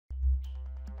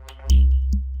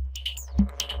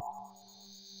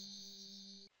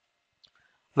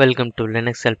Welcome to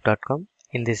linuxhelp.com.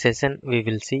 In this session, we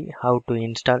will see how to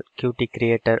install Qt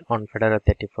Creator on Fedora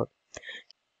 34.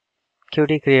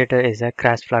 Qt Creator is a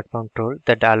cross-platform tool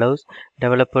that allows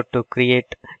developers to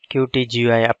create Qt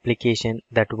GUI application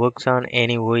that works on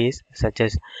any OS such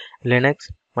as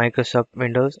Linux, Microsoft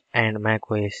Windows, and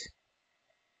Mac OS.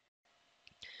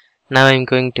 Now I am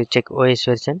going to check OS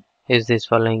version. Use this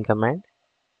following command.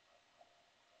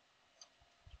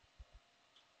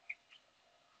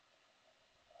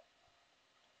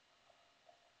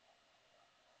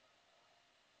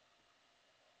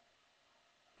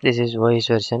 This is OS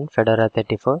version Fedora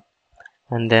 34,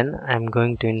 and then I am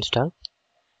going to install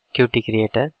Qt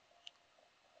Creator.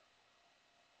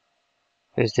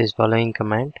 Use this following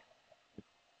command.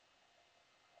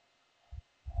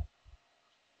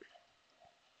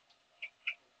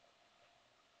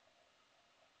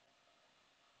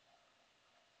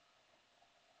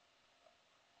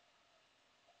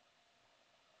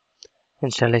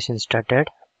 Installation started.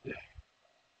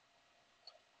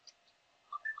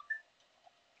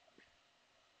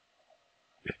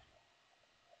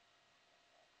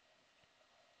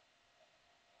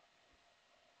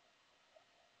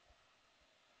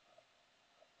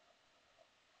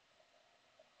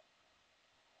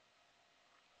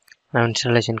 Now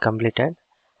installation completed,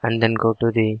 and then go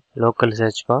to the local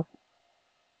search bar.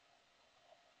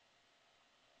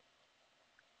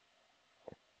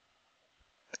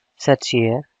 Search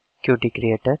here Qt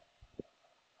Creator.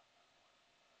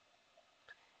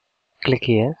 Click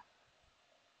here.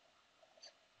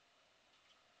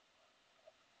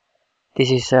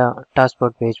 This is a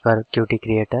taskbar page for Qt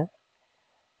Creator.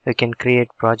 You can create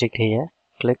project here.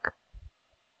 Click.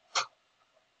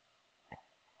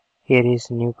 Here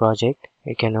is new project.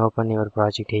 You can open your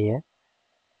project here.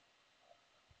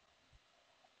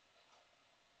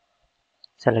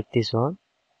 Select this one,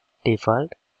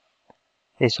 default.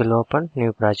 This will open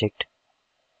new project.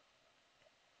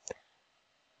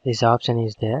 This option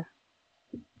is there.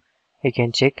 You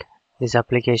can check this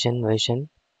application version.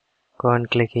 Go and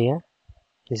click here.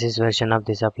 This is version of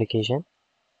this application.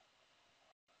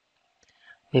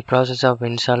 The process of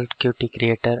install Qt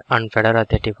Creator on Fedora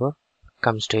 34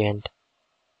 comes to end.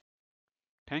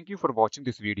 Thank you for watching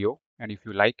this video, and if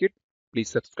you like it,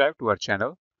 please subscribe to our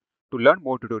channel. To learn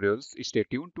more tutorials, stay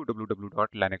tuned to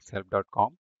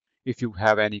www.linuxhelp.com. If you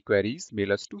have any queries,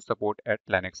 mail us to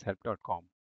support@linuxhelp.com.